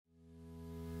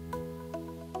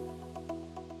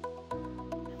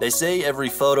They say every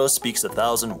photo speaks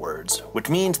 1,000 words, which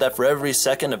means that for every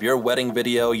second of your wedding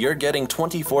video, you're getting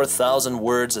 24,000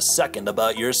 words a second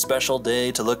about your special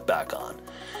day to look back on.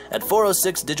 At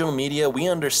 406 Digital Media, we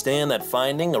understand that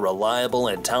finding a reliable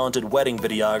and talented wedding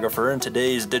videographer in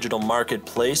today's digital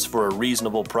marketplace for a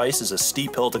reasonable price is a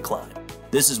steep hill to climb.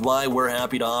 This is why we're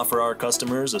happy to offer our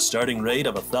customers a starting rate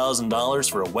of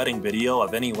 $1,000 for a wedding video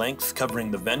of any length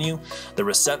covering the venue, the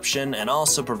reception, and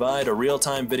also provide a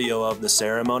real-time video of the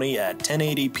ceremony at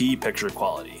 1080p picture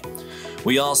quality.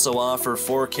 We also offer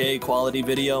 4K quality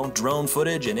video, drone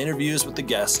footage, and interviews with the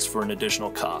guests for an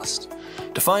additional cost.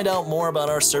 To find out more about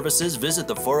our services, visit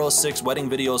the 406 Wedding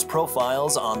Videos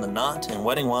profiles on The Knot and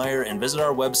Wedding Wire and visit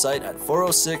our website at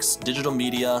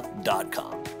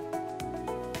 406digitalmedia.com.